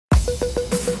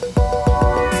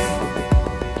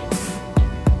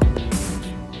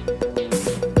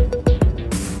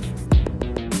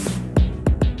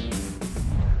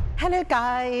Hello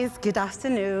guys, good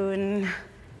afternoon.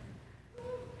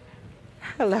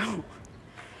 Hello.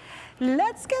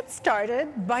 Let's get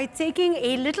started by taking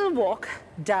a little walk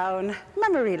down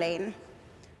memory lane,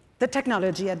 the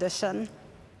technology edition.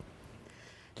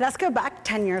 Let's go back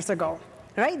 10 years ago,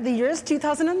 right? The year is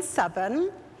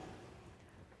 2007.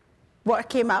 What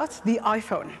came out? The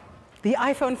iPhone. The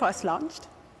iPhone first launched.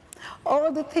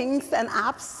 All the things and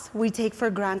apps we take for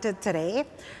granted today,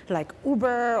 like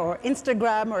Uber or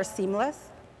Instagram or Seamless,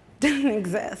 didn't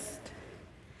exist.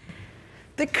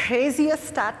 The craziest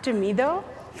stat to me, though,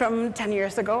 from 10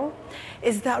 years ago,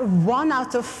 is that 1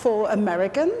 out of 4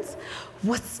 Americans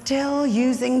was still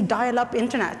using dial-up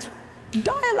internet.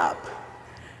 Dial-up.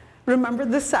 Remember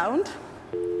the sound?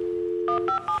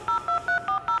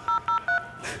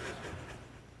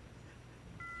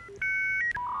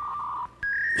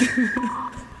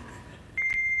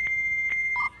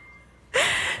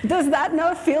 Does that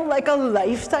not feel like a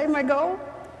lifetime ago?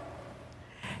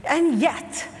 And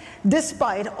yet,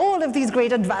 despite all of these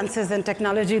great advances in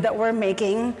technology that we're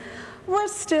making, we're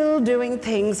still doing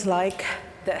things like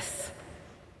this.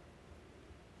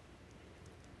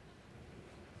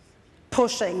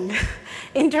 Pushing,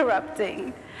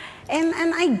 interrupting. And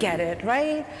I get it,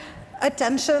 right?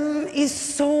 Attention is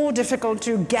so difficult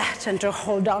to get and to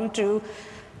hold on to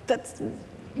that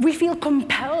we feel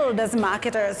compelled as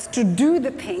marketers to do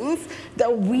the things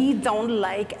that we don't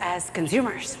like as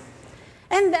consumers.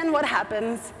 And then what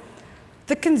happens?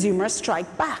 The consumers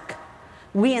strike back.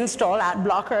 We install ad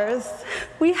blockers.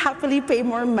 We happily pay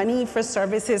more money for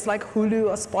services like Hulu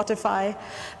or Spotify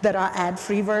that are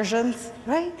ad-free versions,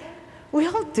 right? We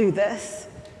all do this.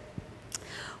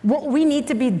 What we need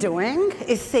to be doing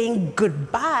is saying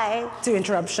goodbye to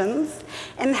interruptions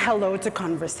and hello to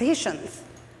conversations.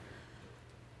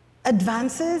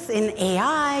 Advances in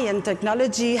AI and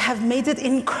technology have made it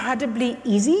incredibly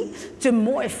easy to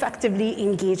more effectively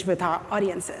engage with our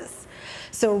audiences.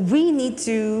 So we need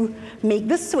to make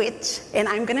the switch, and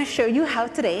I'm going to show you how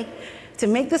today to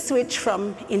make the switch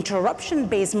from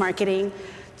interruption-based marketing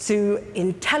to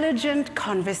intelligent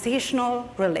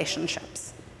conversational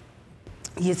relationships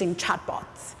using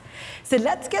chatbots. So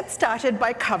let's get started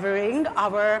by covering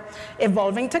our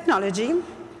evolving technology.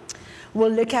 We'll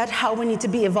look at how we need to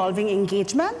be evolving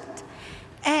engagement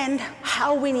and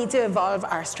how we need to evolve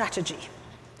our strategy.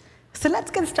 So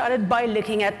let's get started by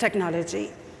looking at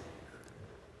technology.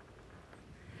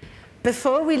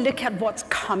 Before we look at what's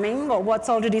coming or what's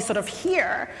already sort of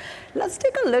here, let's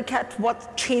take a look at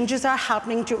what changes are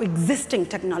happening to existing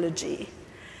technology.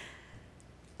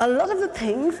 A lot of the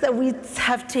things that we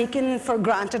have taken for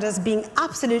granted as being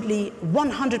absolutely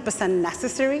 100%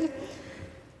 necessary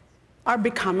are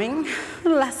becoming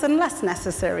less and less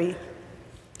necessary.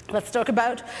 Let's talk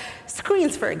about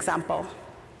screens, for example.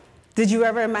 Did you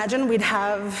ever imagine we'd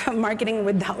have marketing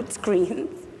without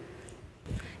screens?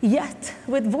 Yet,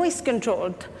 with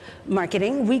voice-controlled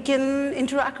marketing, we can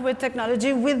interact with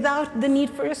technology without the need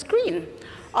for a screen.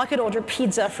 I could order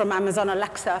pizza from Amazon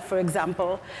Alexa, for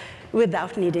example,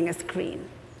 without needing a screen.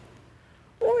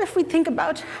 Or if we think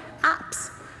about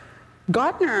apps,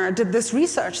 Gartner did this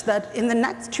research that in the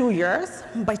next 2 years,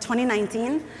 by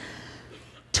 2019,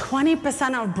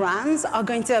 20% of brands are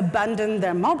going to abandon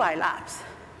their mobile apps.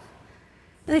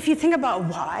 And if you think about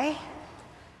why,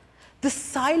 the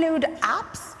siloed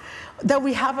apps that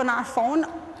we have on our phone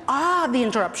are the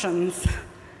interruptions.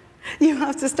 You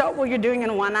have to stop what you're doing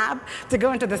in one app to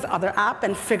go into this other app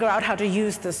and figure out how to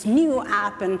use this new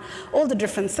app and all the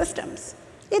different systems.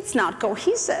 It's not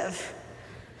cohesive.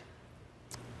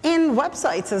 And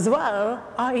websites as well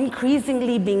are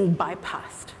increasingly being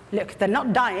bypassed. Look, they're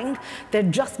not dying, they're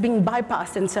just being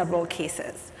bypassed in several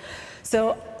cases.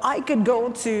 So I could go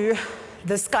to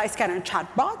the Skyscanner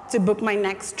chatbot to book my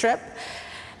next trip,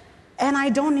 and I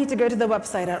don't need to go to the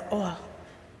website at all.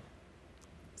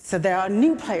 So there are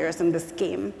new players in this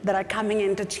game that are coming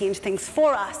in to change things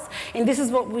for us, and this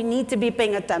is what we need to be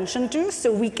paying attention to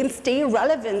so we can stay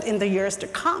relevant in the years to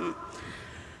come.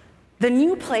 The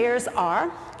new players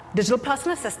are digital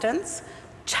personal assistants,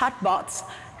 chatbots,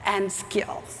 and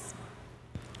skills.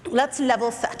 Let's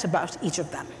level set about each of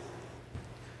them.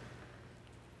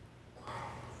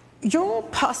 Your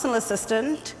personal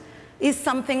assistant is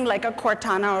something like a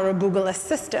Cortana or a Google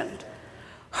Assistant.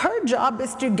 Her job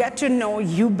is to get to know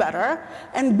you better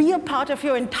and be a part of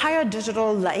your entire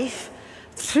digital life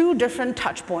through different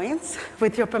touch points,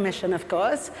 with your permission, of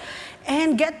course,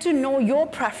 and get to know your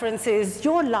preferences,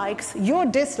 your likes, your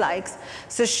dislikes,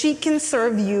 so she can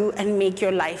serve you and make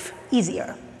your life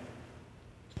easier.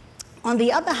 On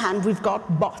the other hand, we've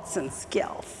got bots and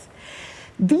skills.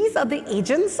 These are the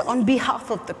agents on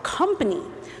behalf of the company.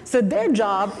 So their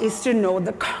job is to know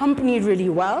the company really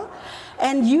well,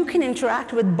 and you can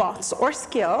interact with bots or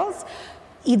skills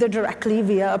either directly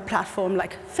via a platform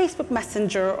like Facebook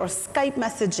Messenger or Skype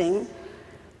messaging,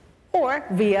 or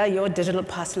via your digital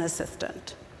personal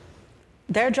assistant.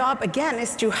 Their job, again,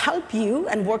 is to help you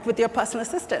and work with your personal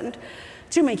assistant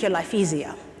to make your life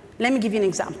easier. Let me give you an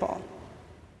example.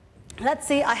 Let's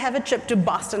say I have a trip to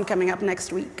Boston coming up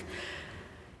next week.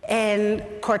 And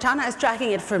Cortana is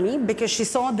tracking it for me because she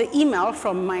saw the email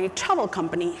from my travel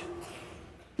company,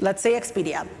 let's say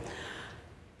Expedia.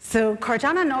 So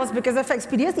Cortana knows because of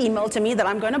Expedia's email to me that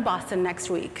I'm going to Boston next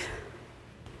week.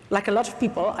 Like a lot of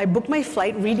people, I book my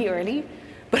flight really early,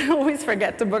 but I always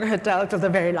forget to book a hotel till the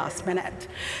very last minute.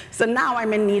 So now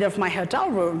I'm in need of my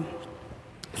hotel room.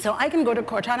 So I can go to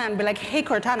Cortana and be like, hey,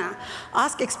 Cortana,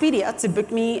 ask Expedia to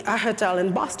book me a hotel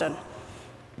in Boston.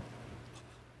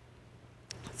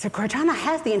 So Cortana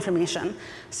has the information.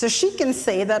 So she can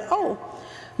say that, oh,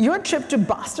 your trip to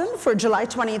Boston for July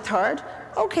 23rd,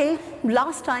 okay,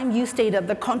 last time you stayed at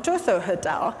the Contorso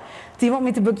Hotel. Do you want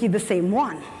me to book you the same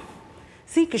one?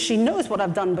 See, because she knows what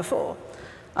I've done before.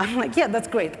 I'm like, yeah, that's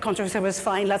great. The Contorso was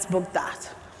fine. Let's book that.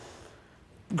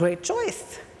 Great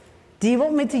choice. Do you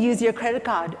want me to use your credit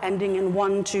card ending in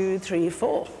 1, 2, 3,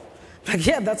 4? Like,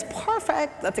 yeah, that's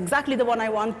perfect. That's exactly the one I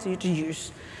want you to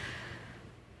use.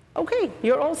 Okay,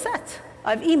 you're all set.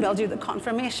 I've emailed you the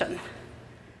confirmation.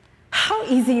 How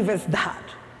easy was that?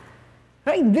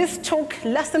 Right? This took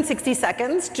less than 60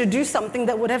 seconds to do something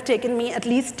that would have taken me at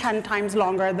least 10 times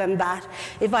longer than that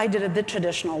if I did it the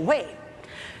traditional way.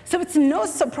 So it's no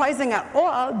surprising at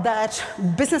all that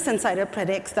Business Insider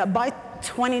predicts that by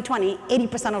 2020,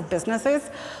 80% of businesses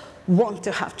want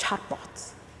to have chatbots.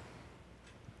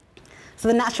 So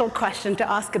the natural question to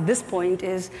ask at this point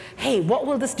is, hey, what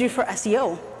will this do for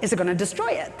SEO? Is it going to destroy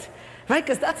it? Right?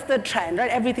 Because that's the trend,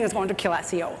 right? Everything is going to kill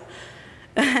SEO.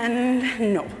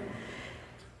 And no.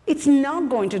 It's not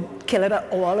going to kill it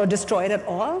at all or destroy it at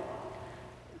all.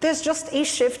 There's just a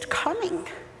shift coming.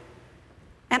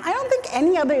 And I don't think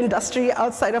any other industry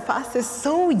outside of us is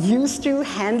so used to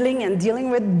handling and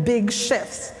dealing with big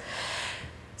shifts.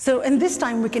 So in this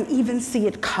time, we can even see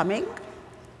it coming.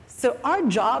 So our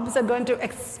jobs are going to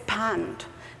expand.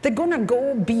 They're going to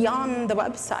go beyond the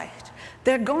website.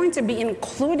 They're going to be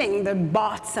including the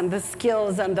bots and the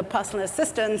skills and the personal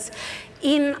assistants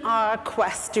in our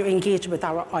quest to engage with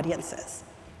our audiences.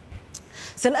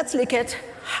 So let's look at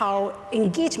how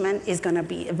engagement is going to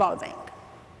be evolving.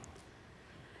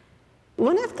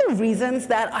 One of the reasons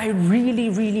that I really,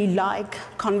 really like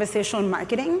conversational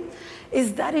marketing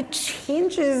is that it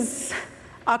changes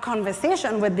our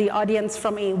conversation with the audience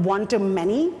from a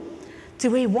one-to-many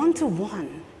to a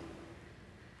one-to-one.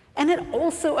 And it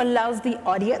also allows the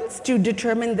audience to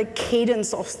determine the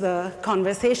cadence of the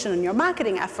conversation in your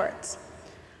marketing efforts.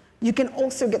 You can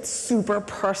also get super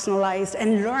personalized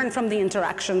and learn from the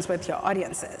interactions with your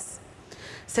audiences.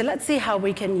 So let's see how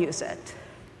we can use it.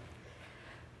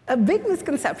 A big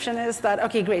misconception is that,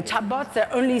 okay, great, chatbots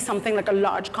are only something like a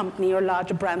large company or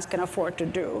large brands can afford to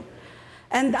do.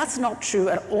 And that's not true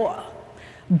at all.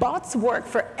 Bots work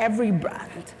for every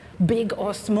brand, big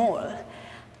or small.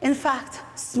 In fact,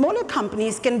 smaller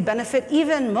companies can benefit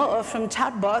even more from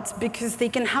chatbots because they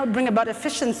can help bring about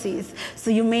efficiencies. So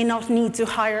you may not need to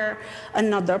hire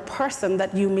another person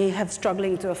that you may have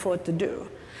struggling to afford to do.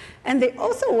 And they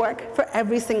also work for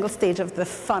every single stage of the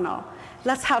funnel.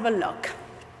 Let's have a look.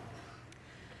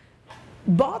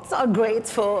 Bots are great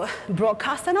for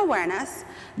broadcast and awareness.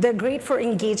 They're great for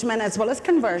engagement as well as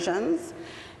conversions,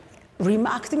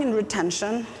 remarketing and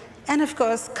retention, and of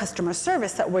course, customer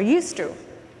service that we're used to.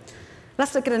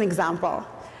 Let's look at an example.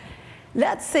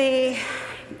 Let's say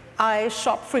I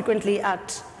shop frequently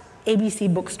at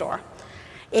ABC Bookstore.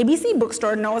 ABC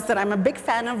Bookstore knows that I'm a big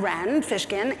fan of Rand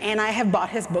Fishkin, and I have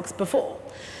bought his books before.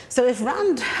 So if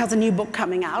Rand has a new book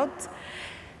coming out,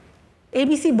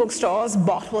 ABC Bookstore's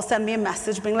bot will send me a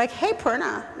message being like, hey,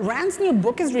 Purna, Rand's new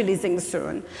book is releasing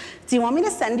soon. Do you want me to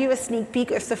send you a sneak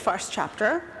peek of the first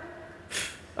chapter?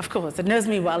 Of course, it knows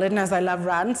me well. It knows I love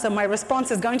Rand. So my response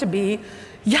is going to be,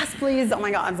 yes, please. Oh,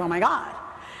 my God. Oh, my God.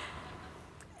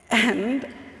 And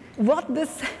what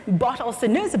this bot also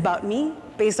knows about me,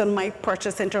 based on my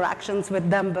purchase interactions with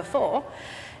them before,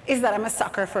 is that I'm a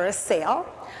sucker for a sale.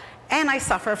 And I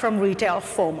suffer from retail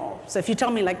FOMO. So if you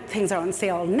tell me like things are on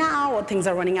sale now or things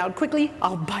are running out quickly,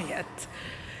 I'll buy it.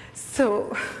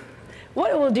 So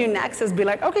what it will do next is be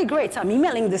like, okay, great, I'm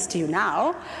emailing this to you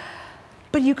now.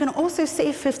 But you can also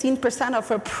save 15%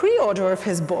 off a pre-order of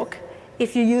his book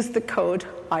if you use the code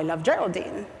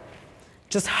ILoveGeraldine.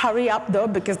 Just hurry up, though,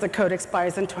 because the code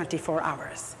expires in 24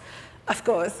 hours. Of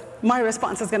course, my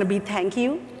response is going to be thank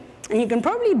you. And you can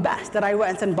probably bet that I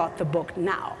went and bought the book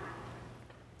now.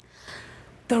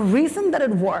 The reason that it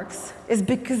works is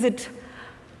because it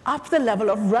upped the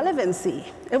level of relevancy.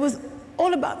 It was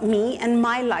all about me and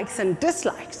my likes and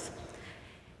dislikes.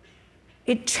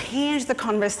 It changed the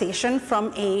conversation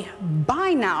from a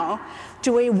buy now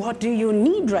to a what do you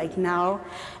need right now.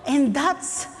 And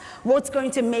that's what's going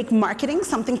to make marketing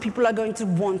something people are going to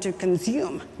want to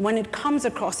consume when it comes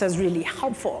across as really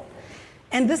helpful.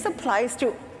 And this applies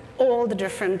to all the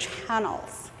different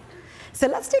channels. So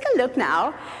let's take a look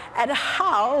now at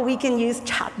how we can use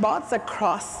chatbots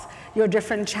across your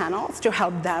different channels to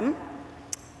help them,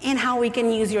 and how we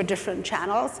can use your different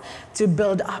channels to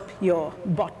build up your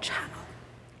bot channel.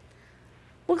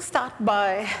 We'll start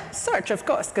by search, of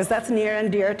course, because that's near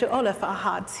and dear to all of our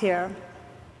hearts here.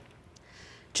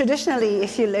 Traditionally,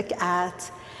 if you look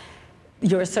at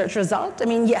your search result, I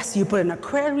mean, yes, you put in a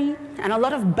query, and a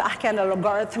lot of back-end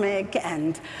algorithmic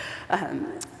and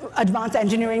advanced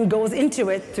engineering goes into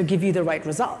it to give you the right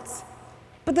results.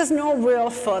 But there's no real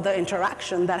further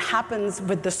interaction that happens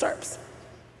with the SERPs.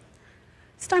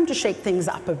 It's time to shake things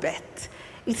up a bit.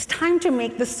 It's time to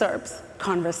make the SERPs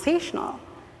conversational.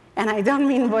 And I don't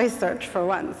mean voice search for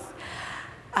once.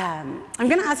 I'm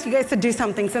going to ask you guys to do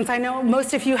something, since I know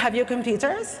most of you have your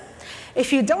computers.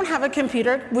 If you don't have a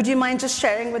computer, would you mind just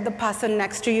sharing with the person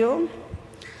next to you?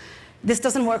 This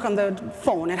doesn't work on the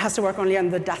phone. It has to work only on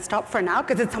the desktop for now,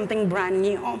 because it's something brand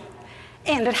new.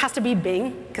 And it has to be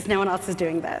Bing, because no one else is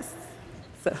doing this.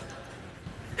 So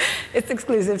it's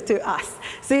exclusive to us.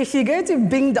 So if you go to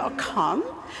bing.com,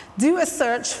 do a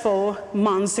search for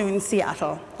Monsoon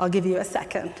Seattle. I'll give you a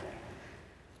second.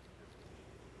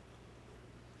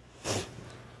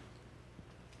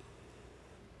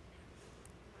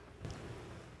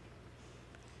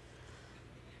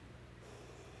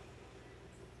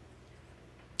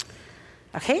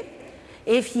 Okay,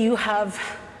 if you have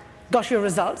got your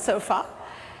results so far,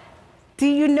 do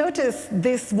you notice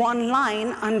this one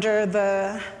line under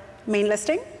the main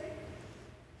listing?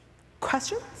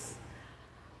 Questions?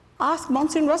 Ask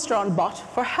Monsoon Restaurant bot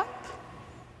for help.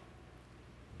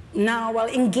 Now, while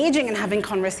engaging and having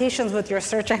conversations with your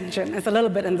search engine is a little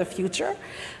bit in the future,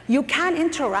 you can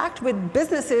interact with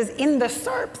businesses in the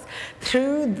SERPs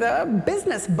through the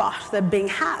business bot that Bing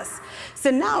has.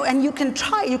 So now, and you can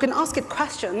ask it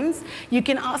questions. You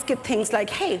can ask it things like,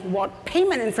 hey, what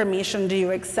payment information do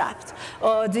you accept?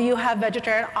 Or do you have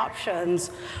vegetarian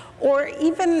options? Or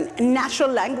even natural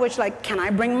language like, can I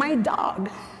bring my dog?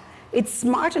 It's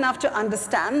smart enough to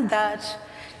understand that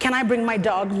can I bring my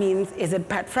dog means, is it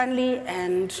pet friendly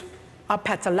and are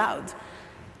pets allowed?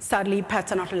 Sadly,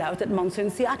 pets are not allowed at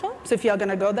Monsoon Seattle. So if you're going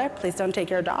to go there, please don't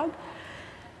take your dog.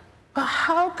 But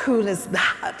how cool is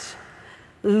that?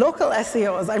 Local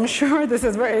SEOs, I'm sure this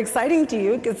is very exciting to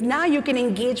you, because now you can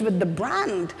engage with the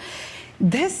brand.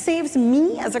 This saves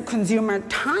me as a consumer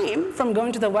time from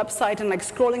going to the website and like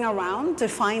scrolling around to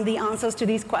find the answers to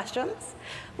these questions,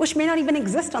 which may not even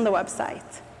exist on the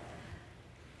website.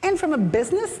 And from a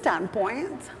business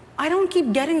standpoint, I don't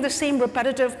keep getting the same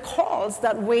repetitive calls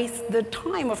that waste the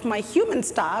time of my human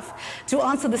staff to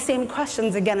answer the same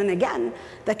questions again and again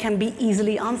that can be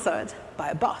easily answered by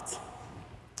a bot.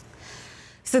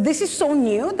 So this is so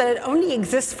new that it only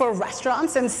exists for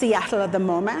restaurants in Seattle at the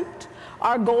moment.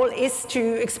 Our goal is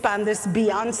to expand this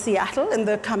beyond Seattle in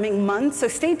the coming months, so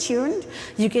stay tuned.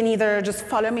 You can either just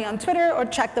follow me on Twitter or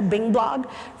check the Bing blog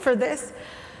for this,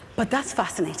 but that's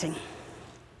fascinating.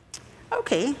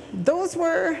 Okay, those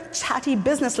were chatty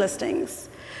business listings.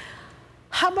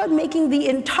 How about making the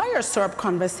entire SERP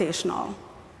conversational?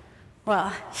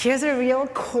 Well, here's a real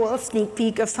cool sneak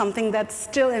peek of something that's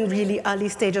still in really early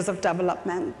stages of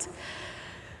development.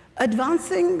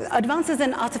 Advances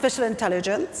in artificial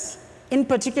intelligence, in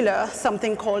particular,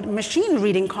 something called machine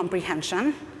reading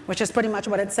comprehension, which is pretty much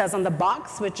what it says on the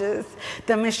box, which is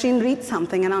the machine reads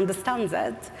something and understands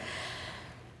it,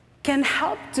 can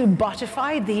help to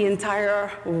botify the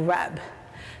entire web.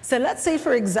 So let's say,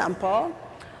 for example,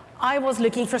 I was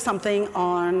looking for something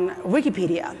on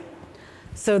Wikipedia.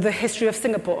 So the history of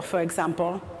Singapore, for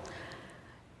example.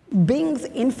 Bing's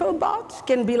info bot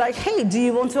can be like, hey, do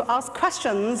you want to ask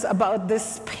questions about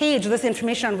this page, this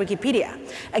information on Wikipedia?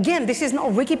 Again, this is not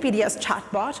Wikipedia's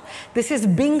chatbot. This is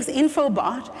Bing's info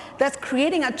bot that's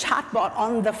creating a chatbot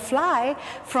on the fly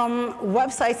from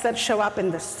websites that show up in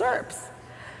the SERPs.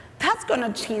 That's going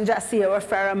to change SEO a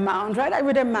fair amount, right? I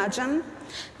would imagine.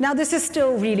 Now, this is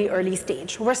still really early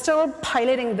stage. We're still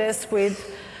piloting this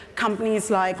with companies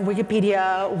like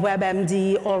Wikipedia,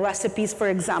 WebMD, or Recipes, for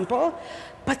example.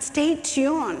 But stay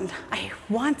tuned. I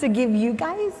want to give you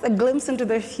guys a glimpse into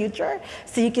the future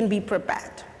so you can be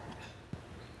prepared.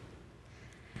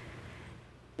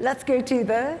 Let's go to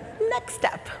the next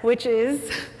step, which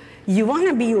is you want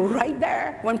to be right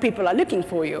there when people are looking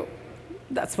for you.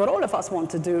 That's what all of us want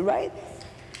to do, right?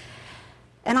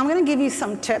 And I'm going to give you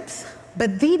some tips,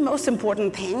 but the most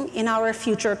important thing in our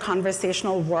future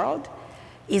conversational world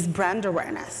is brand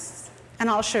awareness. And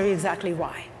I'll show you exactly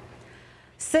why.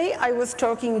 Say I was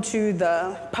talking to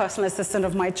the personal assistant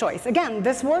of my choice. Again,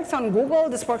 this works on Google,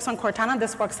 this works on Cortana,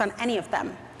 this works on any of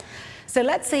them. So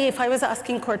let's say if I was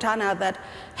asking Cortana that,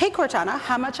 hey Cortana,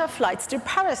 how much are flights to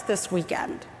Paris this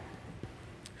weekend?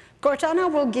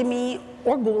 Cortana will give me,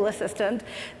 or Google Assistant,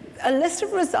 a list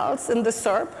of results in the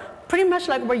SERP, pretty much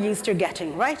like we're used to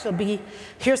getting, right? It'll be,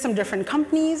 here's some different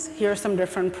companies, here are some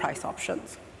different price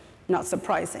options. Not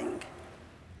surprising.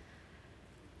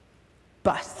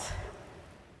 But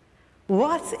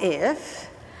what if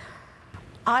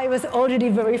I was already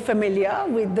very familiar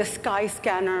with the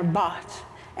Skyscanner bot,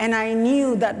 and I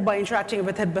knew that by interacting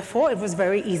with it before, it was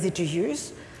very easy to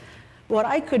use? What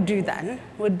I could do then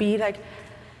would be like,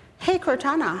 hey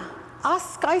Cortana,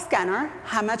 ask Skyscanner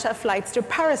how much are flights to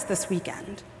Paris this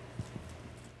weekend.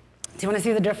 Do you want to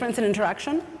see the difference in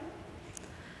interaction?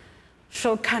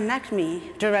 She'll connect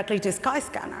me directly to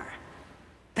Skyscanner.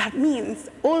 That means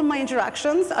all my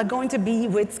interactions are going to be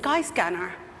with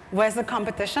Skyscanner. Where's the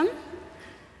competition?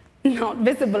 Not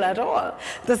visible at all.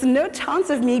 There's no chance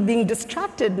of me being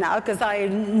distracted now because I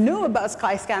know about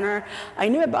Skyscanner, I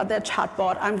know about their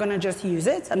chatbot, I'm going to just use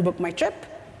it and book my trip.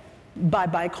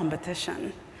 Bye-bye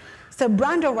competition. So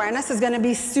brand awareness is going to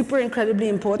be super incredibly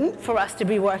important for us to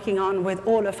be working on with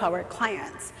all of our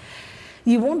clients.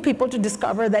 You want people to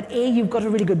discover that A, you've got a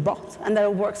really good bot and that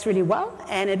it works really well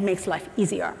and it makes life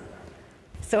easier.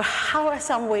 So how are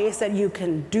some ways that you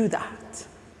can do that?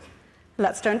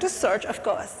 Let's turn to search, of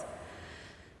course.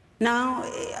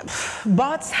 Now,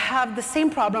 bots have the same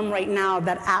problem right now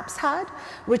that apps had,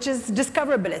 which is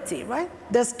discoverability, right?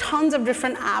 There's tons of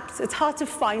different apps. It's hard to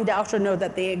find out or know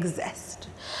that they exist.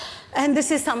 And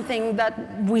this is something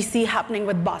that we see happening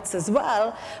with bots as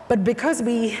well. But because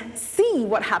we see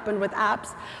what happened with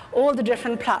apps, all the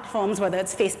different platforms, whether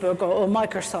it's Facebook or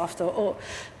Microsoft or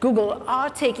Google, are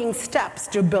taking steps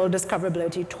to build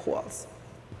discoverability tools.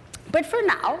 But for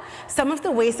now, some of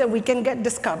the ways that we can get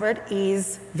discovered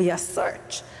is via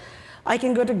search. I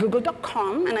can go to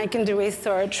google.com and I can do a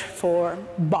search for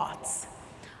bots.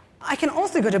 I can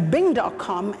also go to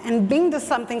bing.com, and Bing does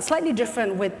something slightly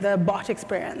different with the bot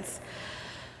experience.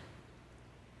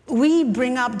 We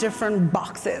bring up different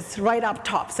boxes right up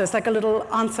top. So it's like a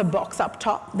little answer box up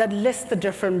top that lists the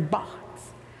different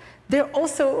bots. They're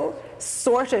also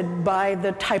sorted by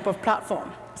the type of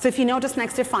platform. So if you notice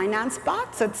next to finance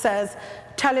bots, it says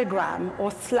Telegram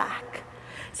or Slack.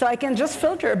 So I can just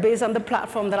filter based on the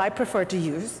platform that I prefer to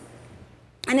use.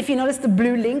 And if you notice the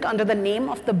blue link under the name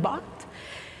of the bot,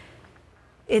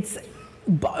 it's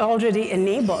already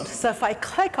enabled. So if I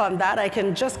click on that, I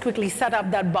can just quickly set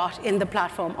up that bot in the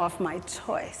platform of my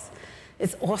choice.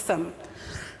 It's awesome.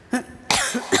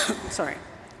 Sorry.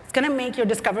 It's going to make your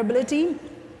discoverability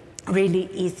really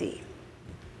easy.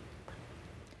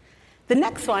 The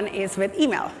next one is with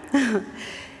email.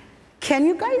 Can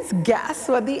you guys guess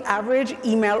what the average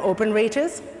email open rate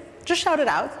is? Just shout it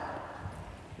out.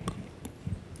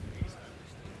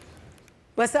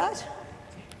 What's that?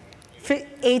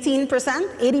 18%?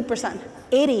 80%?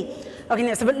 80. Okay,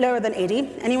 no, it's a bit lower than 80.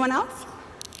 Anyone else?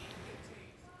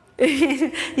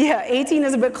 Yeah, 18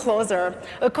 is a bit closer.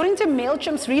 According to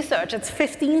MailChimp's research, it's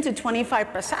 15 to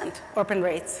 25% open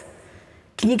rates.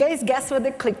 Can you guys guess what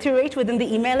the click-through rate within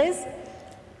the email is?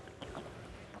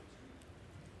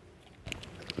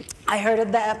 I heard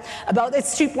it there. About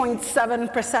it's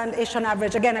 2.7%-ish on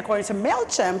average, again, according to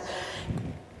MailChimp.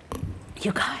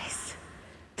 You guys,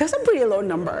 those are pretty low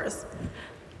numbers.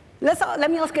 Let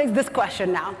me ask you guys this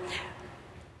question now.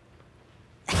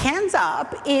 Hands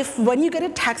up if when you get a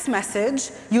text message,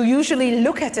 you usually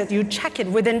look at it, you check it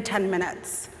within 10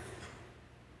 minutes.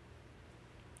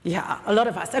 Yeah, a lot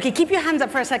of us. Okay, keep your hands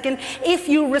up for a second if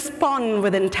you respond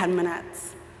within 10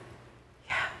 minutes.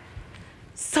 Yeah,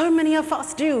 so many of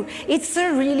us do. It's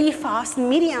a really fast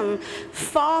medium,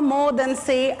 far more than,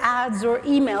 say, ads or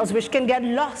emails, which can get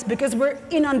lost because we're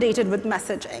inundated with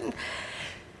messaging.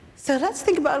 So let's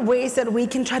think about ways that we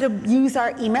can try to use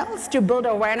our emails to build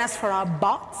awareness for our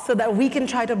bots so that we can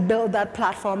try to build that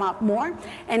platform up more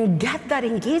and get that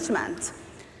engagement.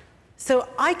 So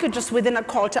I could just, within a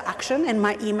call to action in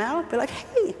my email, be like,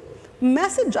 hey,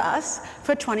 message us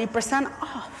for 20%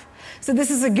 off. So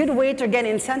this is a good way to, again,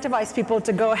 incentivize people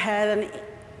to go ahead and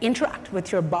interact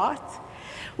with your bot.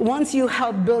 Once you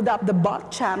help build up the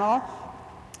bot channel,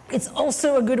 it's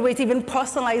also a good way to even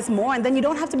personalize more, and then you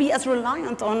don't have to be as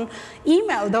reliant on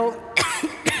email, though,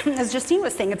 as Justine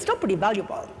was saying, it's still pretty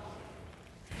valuable.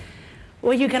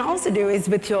 What you can also do is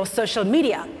with your social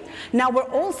media. Now, we're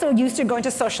also used to going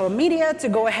to social media to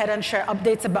go ahead and share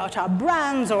updates about our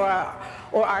brands or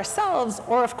ourselves,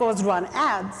 or of course, run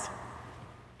ads.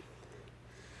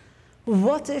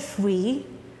 What if we,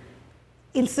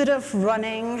 instead of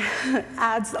running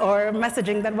ads or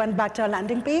messaging that went back to our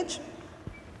landing page,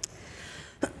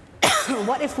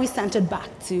 what if we sent it back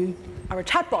to our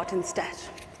chatbot instead?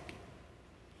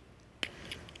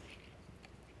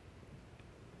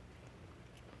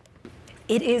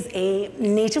 It is a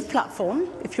native platform.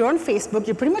 If you're on Facebook,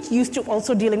 you're pretty much used to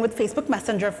also dealing with Facebook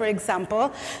Messenger, for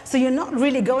example. So you're not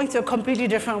really going to a completely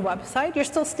different website. You're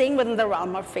still staying within the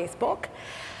realm of Facebook.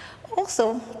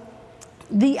 Also,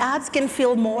 the ads can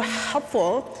feel more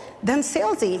helpful than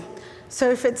salesy. So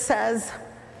if it says,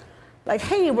 like,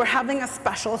 hey, we're having a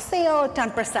special sale,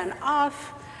 10%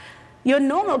 off, your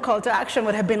normal call to action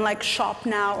would have been like, shop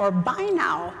now or buy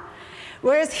now.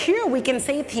 Whereas here, we can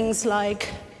say things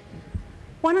like,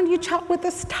 why don't you chat with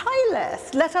a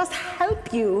stylist? Let us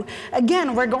help you.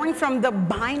 Again, we're going from the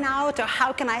buy now to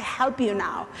how can I help you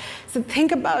now? So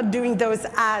think about doing those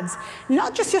ads,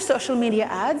 not just your social media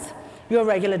ads, your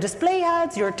regular display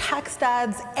ads, your text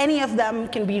ads, any of them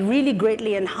can be really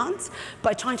greatly enhanced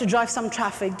by trying to drive some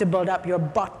traffic to build up your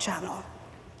bot channel.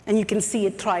 And you can see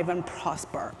it thrive and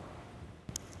prosper.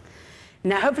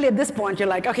 Now, hopefully at this point, you're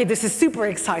like, okay, this is super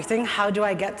exciting. How do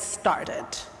I get started?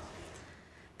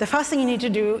 The first thing you need to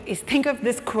do is think of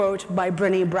this quote by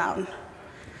Brené Brown.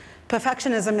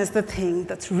 Perfectionism is the thing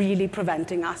that's really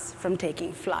preventing us from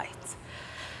taking flight.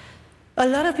 A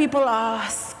lot of people are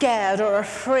scared or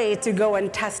afraid to go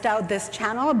and test out this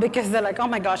channel because they're like, oh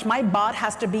my gosh, my bot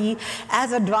has to be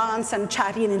as advanced and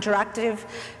chatty and interactive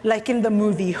like in the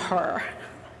movie Her.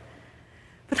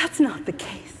 But that's not the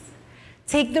case.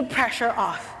 Take the pressure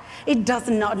off. It does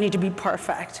not need to be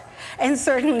perfect. And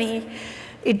certainly,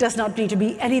 it does not need to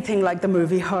be anything like the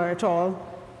movie Her at all,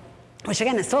 which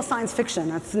again is still science fiction.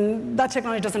 That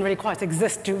technology doesn't really quite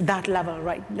exist to that level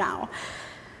right now.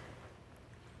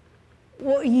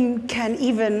 What you can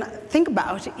even think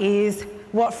about is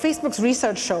what Facebook's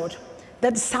research showed,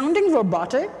 that sounding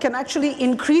robotic can actually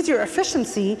increase your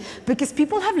efficiency because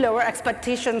people have lower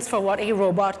expectations for what a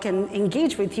robot can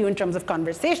engage with you in terms of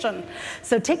conversation.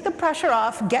 So take the pressure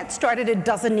off, get started. It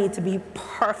doesn't need to be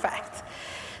perfect.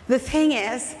 The thing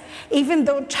is, even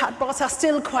though chatbots are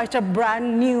still quite a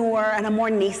brand newer and a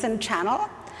more nascent channel,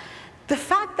 the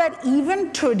fact that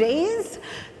even today's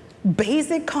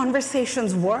basic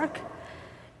conversations work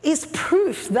is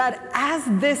proof that as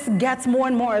this gets more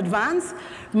and more advanced,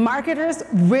 marketers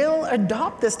will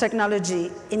adopt this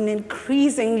technology in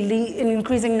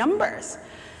increasing numbers.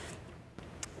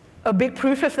 A big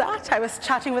proof of that, I was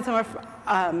chatting with some of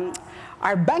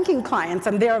our banking clients,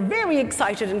 and they are very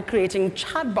excited in creating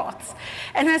chatbots.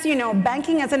 And as you know,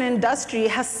 banking as an industry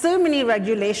has so many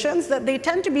regulations that they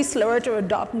tend to be slower to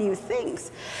adopt new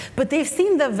things. But they've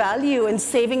seen the value in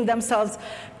saving themselves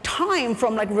time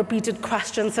from like repeated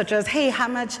questions such as, hey, how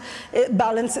much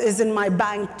balance is in my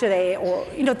bank today? Or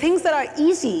things that are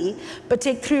easy, but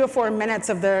take 3 or 4 minutes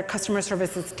of their customer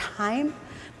service's time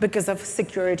because of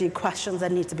security questions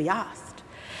that need to be asked.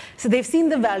 So they've seen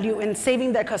the value in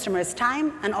saving their customers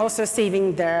time and also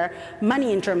saving their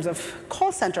money in terms of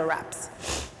call center reps.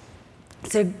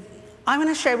 So I want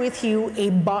to share with you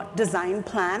a bot design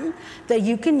plan that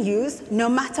you can use no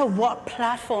matter what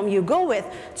platform you go with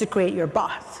to create your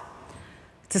bot.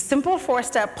 It's a simple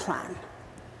 4-step plan.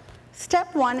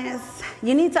 Step 1 is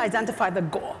you need to identify the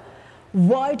goal.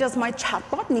 Why does my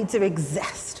chatbot need to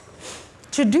exist?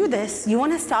 To do this, you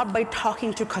want to start by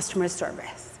talking to customer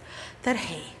service. That,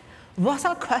 hey, what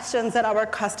are questions that our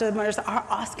customers are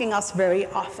asking us very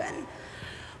often?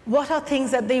 What are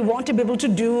things that they want to be able to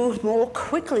do more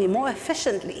quickly, more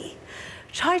efficiently?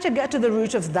 Try to get to the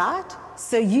root of that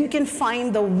so you can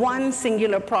find the one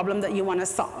singular problem that you want to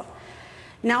solve.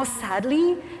 Now,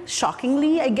 sadly,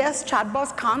 shockingly, I guess,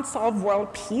 chatbots can't solve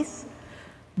world peace,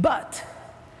 but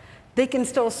they can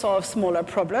still solve smaller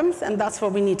problems, and that's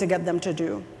what we need to get them to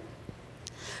do.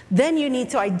 Then you need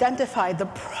to identify the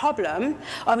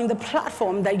the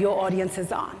platform that your audience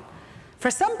is on.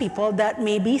 For some people, that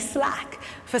may be Slack.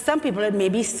 For some people, it may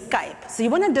be Skype. So you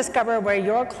want to discover where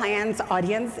your client's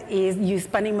audience is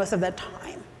spending most of their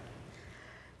time.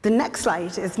 The next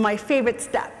slide is my favorite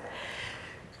step,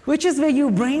 which is where you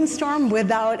brainstorm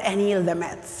without any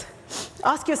limits.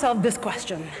 Ask yourself this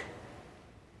question.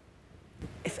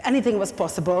 If anything was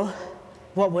possible,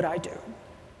 what would I do?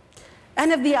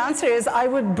 And if the answer is I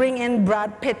would bring in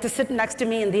Brad Pitt to sit next to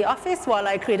me in the office while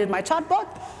I created my chatbot,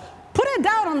 put it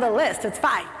down on the list, it's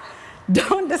fine.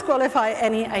 Don't disqualify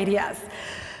any ideas.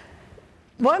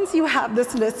 Once you have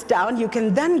this list down, you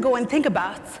can then go and think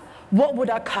about what would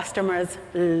our customers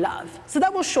love. So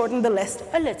that will shorten the list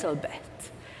a little bit.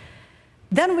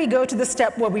 Then we go to the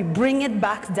step where we bring it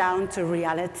back down to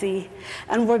reality,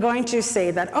 and we're going to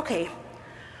say that, okay,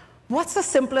 what's the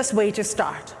simplest way to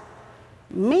start?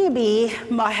 Maybe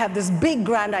I have this big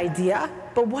grand idea,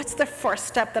 but what's the first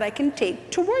step that I can take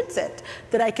towards it,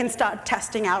 that I can start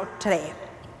testing out today?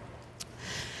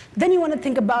 Then you want to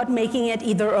think about making it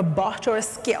either a bot or a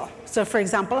skill. So for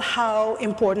example, how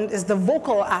important is the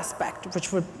vocal aspect,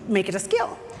 which would make it a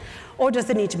skill? Or does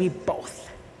it need to be both?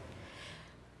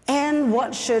 And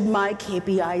what should my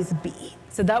KPIs be?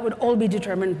 So that would all be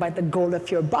determined by the goal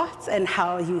of your bots and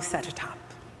how you set it up.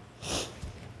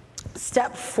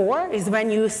 Step 4 is when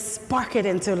you spark it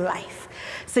into life.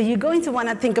 So you're going to want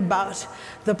to think about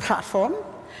the platform.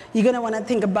 You're going to want to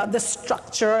think about the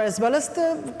structure as well as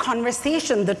the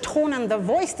conversation, the tone and the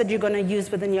voice that you're going to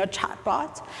use within your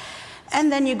chatbot.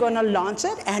 And then you're going to launch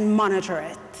it and monitor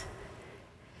it.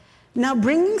 Now,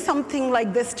 bringing something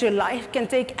like this to life can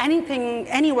take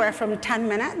anywhere from 10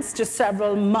 minutes to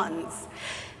several months.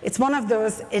 It's one of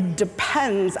those it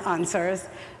depends answers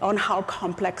on how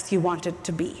complex you want it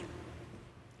to be.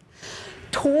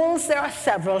 Tools, there are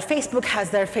several. Facebook has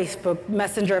their Facebook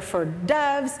Messenger for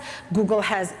devs. Google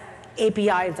has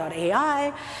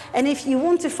API.ai. And if you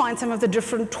want to find some of the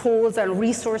different tools and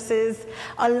resources,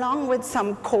 along with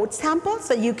some code samples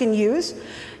that you can use,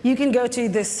 you can go to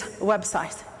this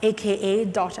website,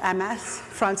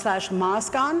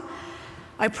 aka.ms/MozCon.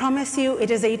 I promise you, it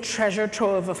is a treasure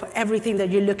trove of everything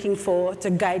that you're looking for to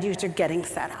guide you to getting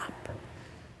set up.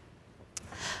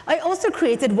 I also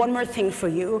created one more thing for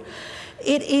you.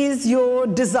 It is your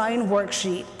design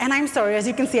worksheet. And I'm sorry, as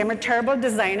you can see, I'm a terrible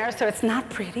designer, so it's not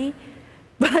pretty,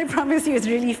 but I promise you it's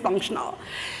really functional.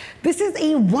 This is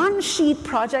a one-sheet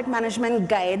project management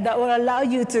guide that will allow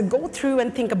you to go through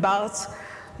and think about,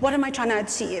 what am I trying to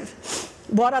achieve?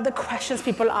 What are the questions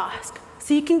people ask?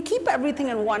 So you can keep everything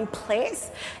in one place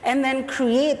and then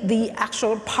create the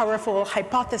actual powerful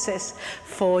hypothesis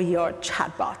for your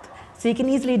chatbot. So you can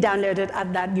easily download it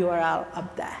at that URL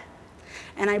up there.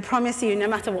 And I promise you, no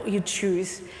matter what you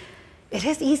choose, it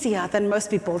is easier than most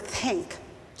people think.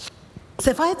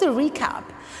 So if I had to recap,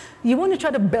 you want to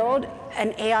try to build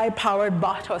an AI-powered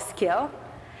bot or skill.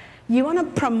 You want to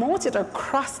promote it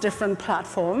across different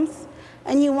platforms.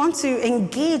 And you want to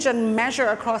engage and measure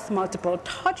across multiple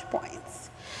touch points.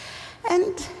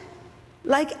 And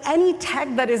like any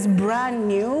tech that is brand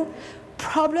new,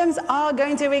 problems are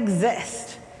going to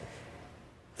exist.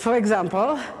 For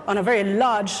example, on a very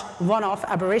large one-off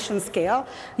aberration scale,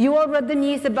 you all read the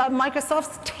news about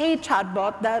Microsoft's Tay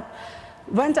chatbot that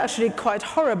went actually quite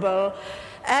horrible.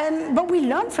 But we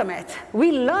learned from it.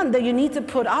 We learned that you need to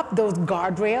put up those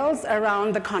guardrails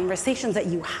around the conversations that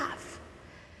you have.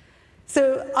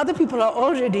 So other people are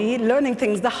already learning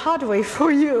things the hard way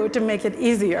for you to make it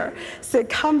easier. So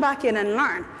come back in and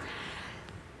learn.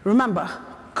 Remember,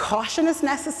 caution is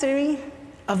necessary,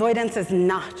 avoidance is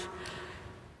not.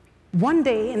 One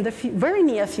day in the very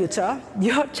near future,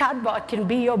 your chatbot can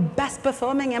be your best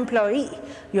performing employee,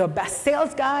 your best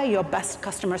sales guy, your best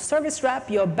customer service rep,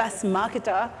 your best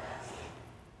marketer.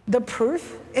 The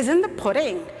proof is in the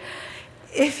pudding.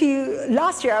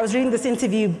 Last year, I was reading this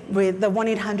interview with the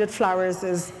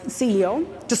 1-800-Flowers' CEO,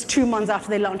 just 2 months after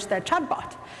they launched their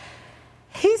chatbot.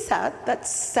 He said that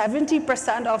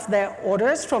 70% of their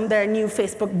orders from their new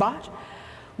Facebook bot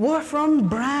were from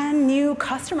brand new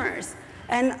customers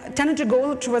and tended to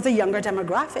go towards a younger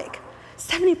demographic.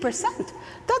 70%.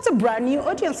 That's a brand new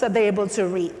audience that they're able to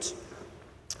reach.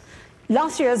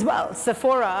 Last year as well,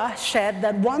 Sephora shared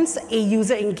that once a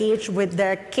user engaged with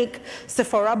their Kick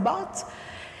Sephora bot,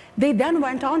 they then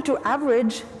went on to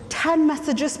average 10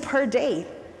 messages per day.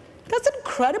 That's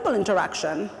incredible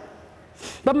interaction.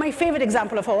 But my favorite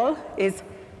example of all is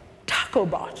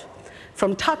TacoBot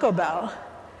from Taco Bell.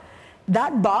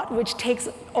 That bot, which takes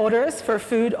orders for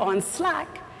food on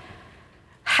Slack,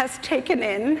 has taken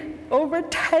in over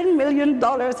 $10 million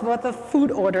worth of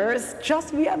food orders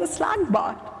just via the Slack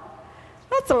bot.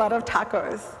 That's a lot of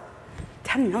tacos.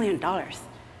 $10 million.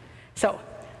 So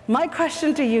my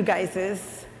question to you guys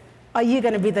is, are you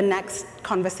going to be the next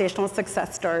conversational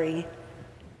success story?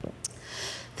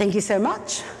 Thank you so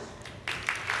much.